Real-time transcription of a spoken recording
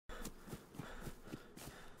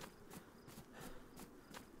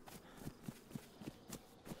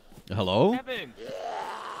Hello? Kevin!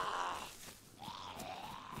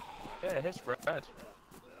 Yeah, it's Fred.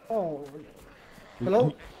 Oh,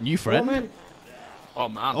 hello? New Hello, friend? man. Oh,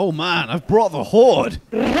 man. Oh man, I've brought the horde!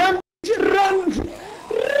 Run! Run!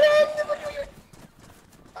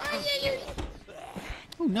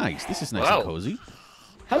 Oh nice, this is nice Wow. and cozy.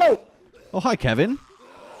 Hello! Oh hi Kevin.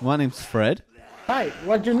 My name's Fred. Hi,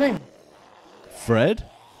 what's your name? Fred?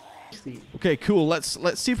 Steve. Okay, cool. Let's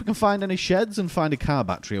see if we can find any sheds and find a car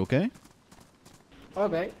battery, okay?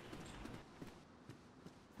 Okay.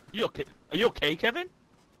 You okay? Are you okay, Kevin?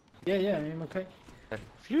 Yeah, I'm okay.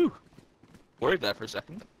 Phew. Worried there for a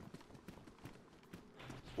second.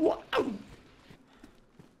 Wow!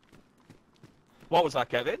 What was that,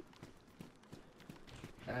 Kevin?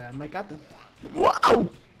 My cat. Wow!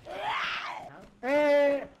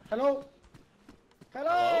 Hey! Hello!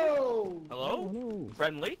 Hello! Hello?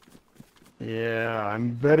 Friendly? Yeah,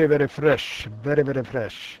 I'm very, very fresh. Very, very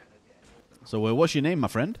fresh. So what's your name, my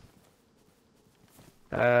friend?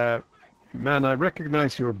 Man, I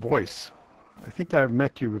recognize your voice. I think I've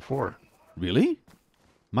met you before. Really?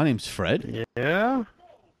 My name's Fred. Yeah?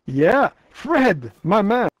 Yeah, Fred, my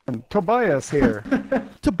man. Tobias here.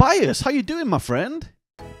 Tobias, how you doing, my friend?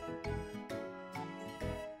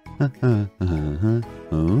 Huh?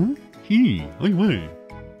 He, oi, wait.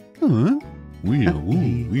 Huh? We are,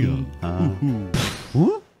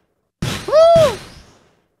 What?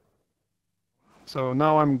 So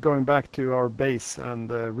now I'm going back to our base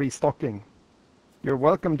and restocking. You're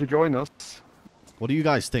welcome to join us. What do you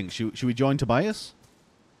guys think? Should we join Tobias?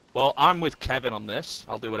 Well, I'm with Kevin on this.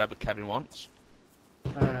 I'll do whatever Kevin wants.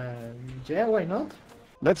 Yeah, why not?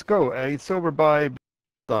 Let's go. It's over by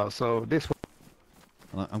so this one.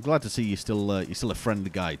 Well, I'm glad to see you're still a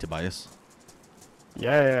friendly guy, Tobias.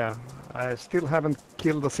 Yeah. I still haven't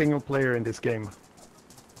killed a single player in this game.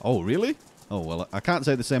 Oh, really? Oh, well, I can't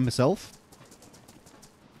say the same myself.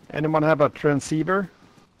 Anyone have a transceiver?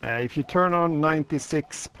 If you turn on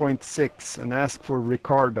 96.6 and ask for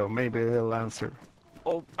Ricardo, maybe he'll answer.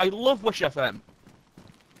 Oh, I love Wish FM.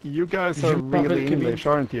 You guys You are really probably can be- English,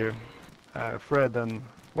 aren't you? Fred and...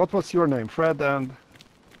 What was your name? Fred and...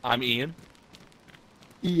 I'm Ian.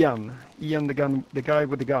 Ian. Ian the guy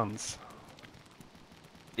with the guns.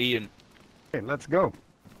 Ian. Okay, let's go.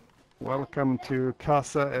 Welcome to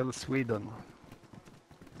Casa El Sweden.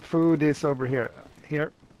 Food is over here.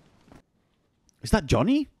 Here. Is that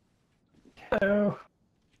Johnny? Hello.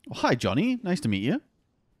 Oh, hi, Johnny. Nice to meet you.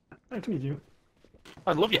 Nice to meet you.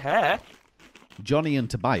 I love your hair. Johnny and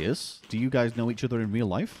Tobias, do you guys know each other in real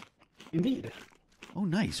life? Indeed. Oh,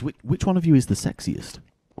 nice. Which one of you is the sexiest?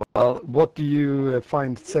 Well, what do you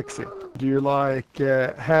find sexy? Do you like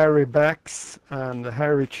hairy backs and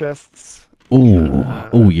hairy chests?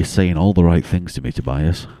 Oh, you're saying all the right things to me,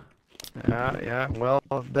 Tobias. Yeah. Well,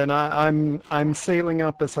 then I'm sailing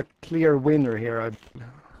up as a clear winner here.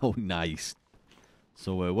 Oh, nice.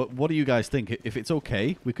 So, what do you guys think? If it's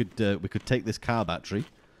okay, we could take this car battery,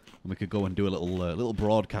 and we could go and do a little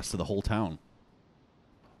broadcast to the whole town.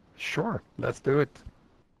 Sure, let's do it.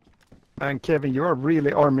 And Kevin, you're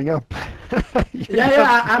really arming up.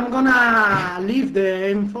 Yeah, I'm gonna leave the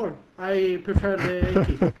M4. I prefer the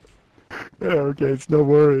AK. Yeah, okay, it's no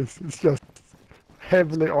worries. It's just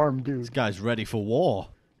heavily armed This dude. guy's ready for war.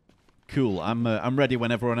 Cool. I'm ready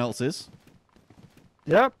when everyone else is.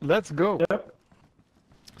 Yep, let's go. Yep.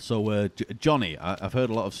 So, Johnny, I've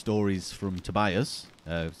heard a lot of stories from Tobias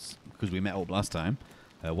because we met up last time.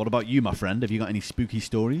 What about you, my friend? Have you got any spooky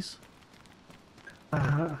stories?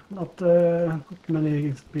 Not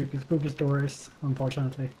many spooky stories,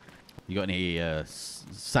 unfortunately. You got any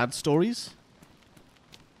sad stories?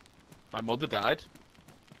 My mother died.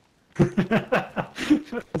 I'm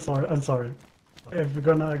sorry. If we're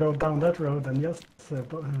gonna go down that road, then yes.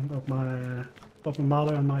 But my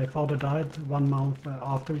mother and my father died 1 month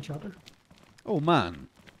after each other. Oh man,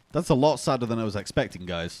 that's a lot sadder than I was expecting,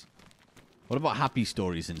 guys. What about happy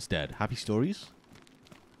stories instead? Happy stories?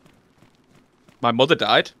 My mother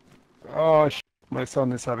died. Oh, my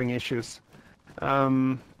son is having issues.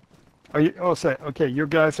 Are you? Oh, say, okay. You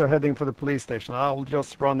guys are heading for the police station. I'll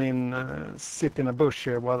just run in, sit in a bush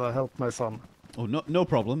here while I help my son. Oh, no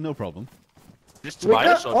problem, no problem. Just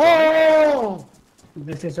Tobias or Johnny? Oh!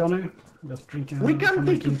 This is Johnny. Just drinking. We can some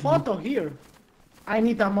take a drinking. photo here. I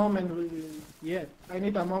need a moment with you. Yeah, I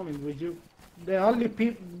need a moment with you. The only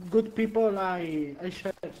good people I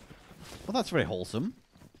share. Well, that's very wholesome.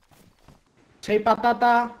 Say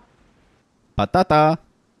patata. Patata.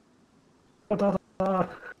 Okay.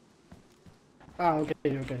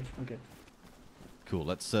 Cool.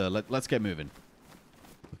 Let's get moving.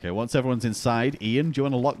 Okay, once everyone's inside, Ian, do you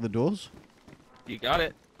want to lock the doors? You got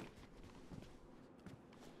it.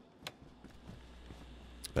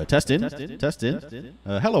 Testing.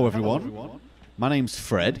 Hello, everyone. My name's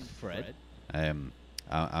Fred. I'm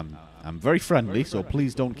very friendly, so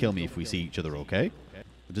please don't kill me if we see each other, okay?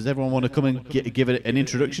 Does everyone want to come and give it an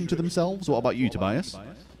introduction to themselves? What about you, Tobias?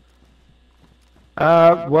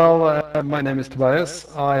 My name is Tobias.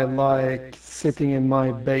 I like sitting in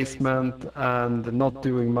my basement and not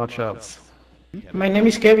doing much else. My name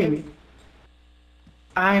is Kevin.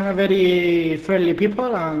 I'm a very friendly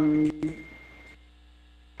people and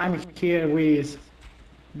I'm here with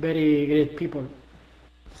very great people.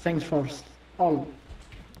 Thanks for all.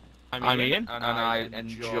 I'm Ian, and I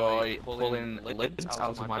enjoy pulling lids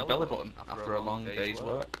out of my belly button after a long day's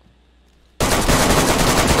work.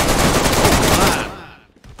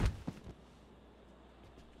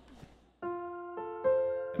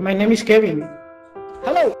 My name is Kevin.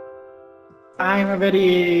 Hello. I'm a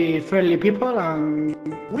very friendly people and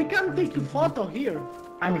we can take a photo here.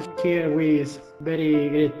 I'm here with very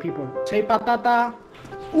great people. Say patata.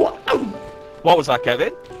 Wow. What was that,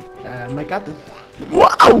 Kevin? My cat.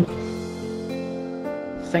 Wow.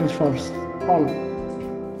 Thanks for all.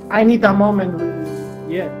 I need a moment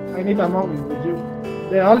with you. Yeah, I need a moment with you.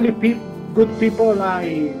 The only good people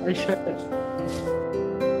I share.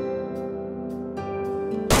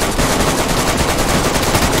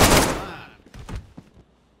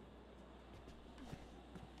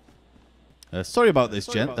 Sorry about this,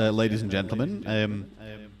 ladies and gentlemen.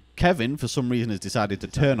 Kevin, for some reason, has decided to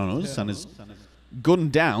turn on us and has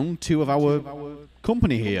gunned down 2 of our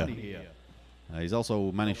company here. He's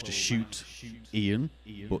also managed to shoot Ian,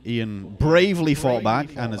 but Ian bravely fought back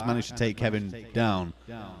and has managed to take Kevin down.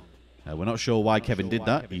 We're not sure why Kevin did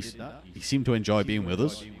that. He seemed to enjoy being with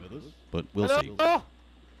us, but we'll see.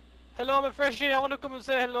 Hello, I'm a freshie. I want to come and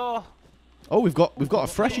say hello. Oh, we've got a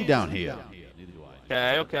freshie down here.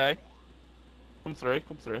 Okay. Come through.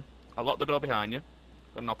 I'll lock the door behind you.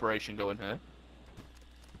 Got an operation going here.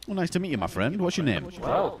 Well, nice to meet you, my friend. What's your name?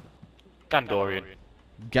 Well, Gandorian.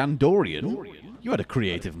 Gandorian? You had a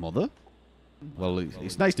creative mother. Well,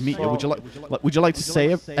 it's nice to meet you. Would you like to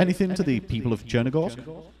say anything to the people of Chernigorsk?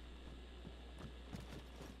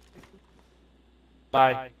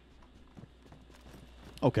 Bye.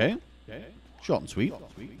 Okay. Short and sweet.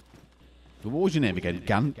 What was your name again?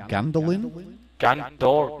 Gandolin?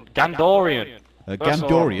 Gandorian.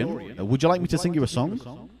 Gandorian. Would you like me to sing you a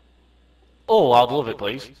song? Oh, I'd love it,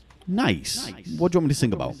 please. Nice. What do you want me to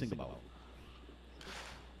sing about?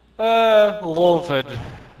 Love and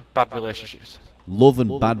bad relationships. Love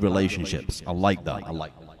and bad relationships. I like that.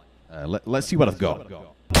 Let's see what I've got.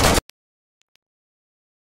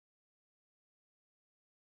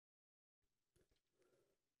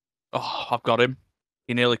 Oh, I've got him.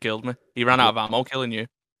 He nearly killed me. He ran out of ammo killing you.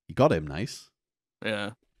 You got him, nice.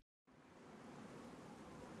 Yeah.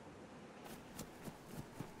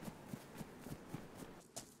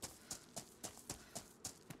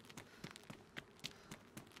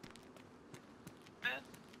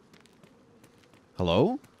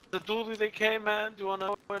 Hello? The dude they came, man. Do you want to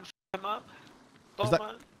go and f him up?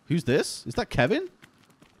 Man. Who's this? Is that Kevin?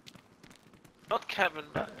 Not Kevin,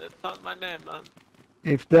 man. That's not my name, man.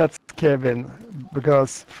 If that's Kevin,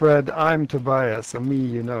 because Fred, I'm Tobias, and me,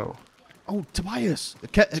 you know. Oh, Tobias!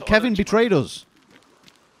 Kevin betrayed us.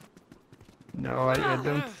 No, I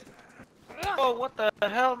don't. Oh, what the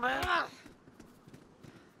hell, man?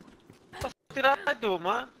 What did I do,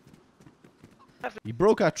 man? You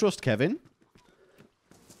broke our trust, Kevin.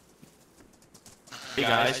 Hey,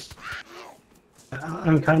 guys.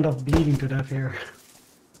 I'm kind of bleeding to death here.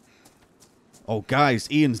 Oh, guys,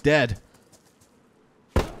 Ian's dead.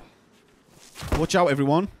 Watch out,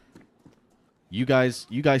 everyone. You guys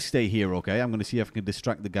stay here, okay? I'm going to see if I can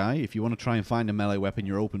distract the guy. If you want to try and find a melee weapon,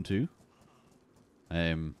 you're open to.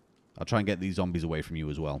 I'll try and get these zombies away from you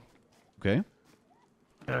as well. Okay?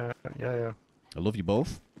 Yeah. I love you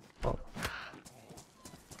both.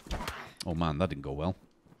 Oh, man, that didn't go well.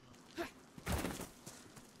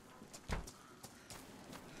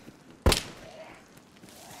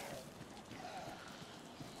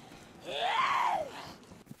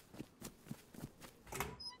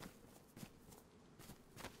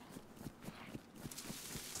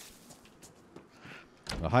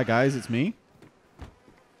 Well, hi guys, it's me.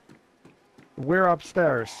 We're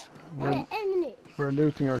upstairs. We're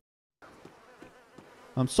looting our...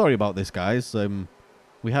 I'm sorry about this, guys.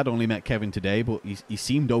 We had only met Kevin today, but he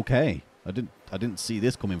seemed okay. I didn't see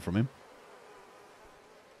this coming from him.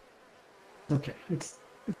 Okay, it's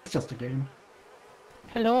just a game.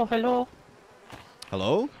 Hello.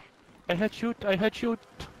 Hello? I heard shoot.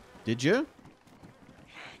 Did you?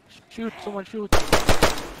 Shoot, someone shoot.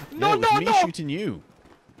 No, it was me shooting you.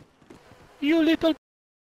 You little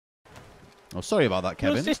Oh, sorry about that,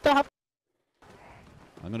 Your Kevin. sister have...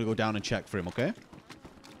 I'm going to go down and check for him, okay?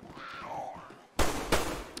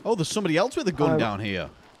 Oh, there's somebody else with a gun down here.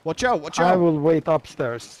 Watch out, watch out. I will wait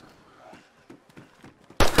upstairs.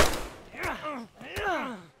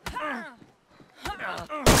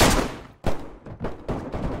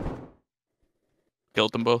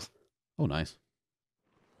 Killed them both. Oh, nice.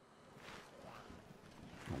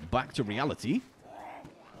 Back to reality.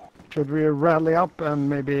 Should we rally up and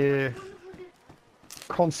maybe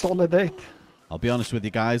consolidate? I'll be honest with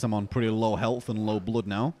you guys, I'm on pretty low health and low blood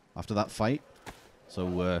now after that fight.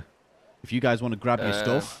 So, if you guys want to grab your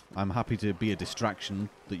stuff, I'm happy to be a distraction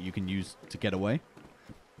that you can use to get away.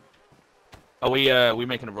 Are we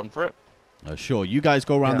making a run for it? Sure, you guys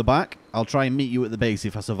go around the back. I'll try and meet you at the base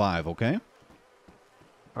if I survive, okay?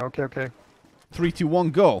 Okay, okay. 3, 2,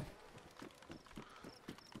 1, go.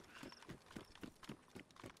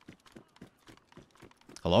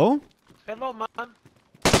 Hello? Hello, man.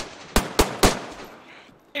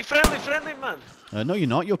 Hey, friendly, man. No, you're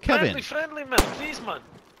not. You're Kevin. Friendly, man. Please, man.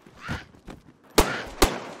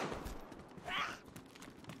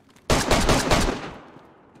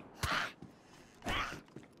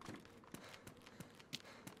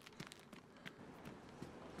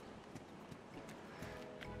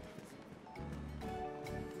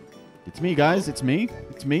 It's me, guys. It's me.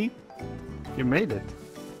 It's me. You made it.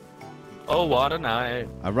 Oh, what a night.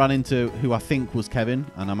 I ran into who I think was Kevin,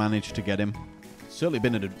 and I managed to get him. Certainly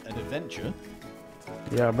been an adventure.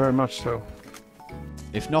 Yeah, very much so.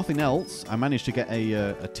 If nothing else, I managed to get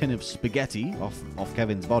a tin of spaghetti off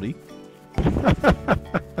Kevin's body.